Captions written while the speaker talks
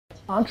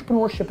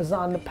Entrepreneurship is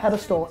on the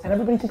pedestal and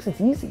everybody thinks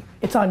it's easy.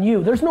 It's on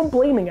you. There's no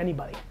blaming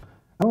anybody.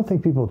 I don't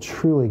think people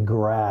truly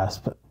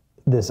grasp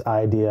this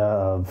idea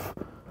of,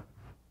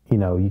 you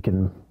know, you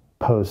can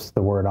post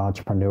the word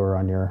entrepreneur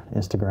on your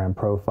Instagram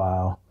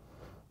profile,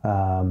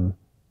 and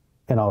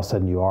all of a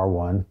sudden you are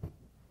one.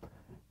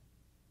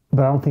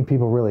 But I don't think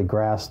people really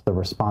grasp the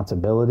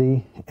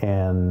responsibility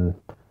and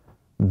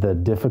the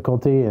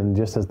difficulty, and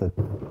just as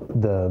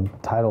the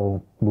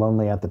title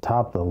lonely at the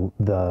top,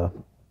 the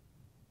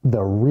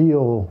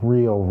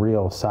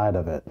real side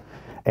of it.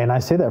 And I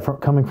say that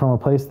coming from a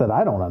place that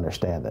I don't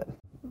understand it,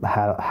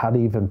 how to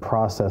even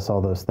process all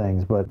those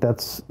things. But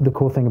that's the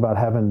cool thing about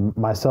having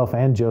myself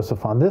and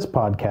Joseph on this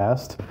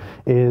podcast,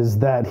 is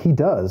that he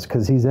does,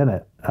 because he's in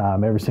it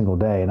every single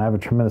day. And I have a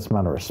tremendous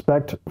amount of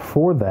respect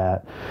for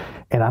that.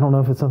 And I don't know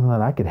if it's something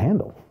that I could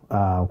handle,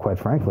 quite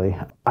frankly.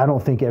 I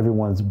don't think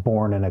everyone's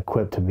born and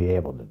equipped to be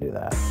able to do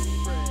that.